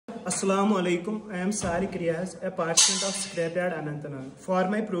Assalamu alaikum. I am Sariq Riaz, a participant of Scrapyard Anantag. For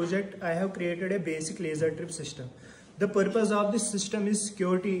my project, I have created a basic laser trip system. The purpose of this system is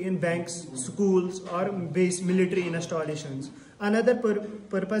security in banks, schools, or base military installations. Another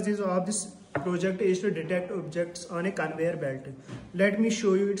purpose of this project is to detect objects on a conveyor belt. Let me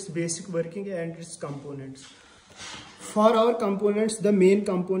show you its basic working and its components. For our components, the main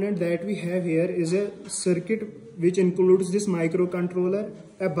component that we have here is a circuit which includes this microcontroller,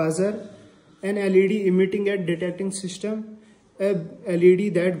 a buzzer, an LED emitting and detecting system, a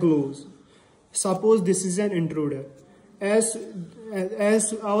LED that glows. Suppose this is an intruder. As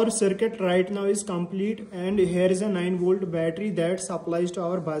our circuit right now is complete, and here is a 9-volt battery that supplies to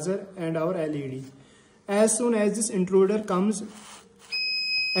our buzzer and our LED. As soon as this intruder comes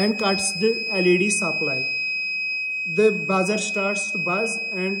and cuts the LED supply, the buzzer starts to buzz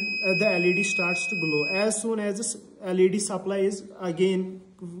and the LED starts to glow. As soon as this LED supply is again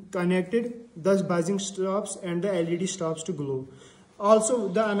connected, the buzzing stops and the LED stops to glow. Also,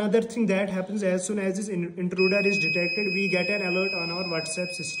 the another thing that happens, as soon as this intruder is detected, we get an alert on our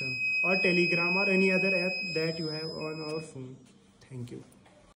WhatsApp system or Telegram or any other app that you have on our phone. Thank you.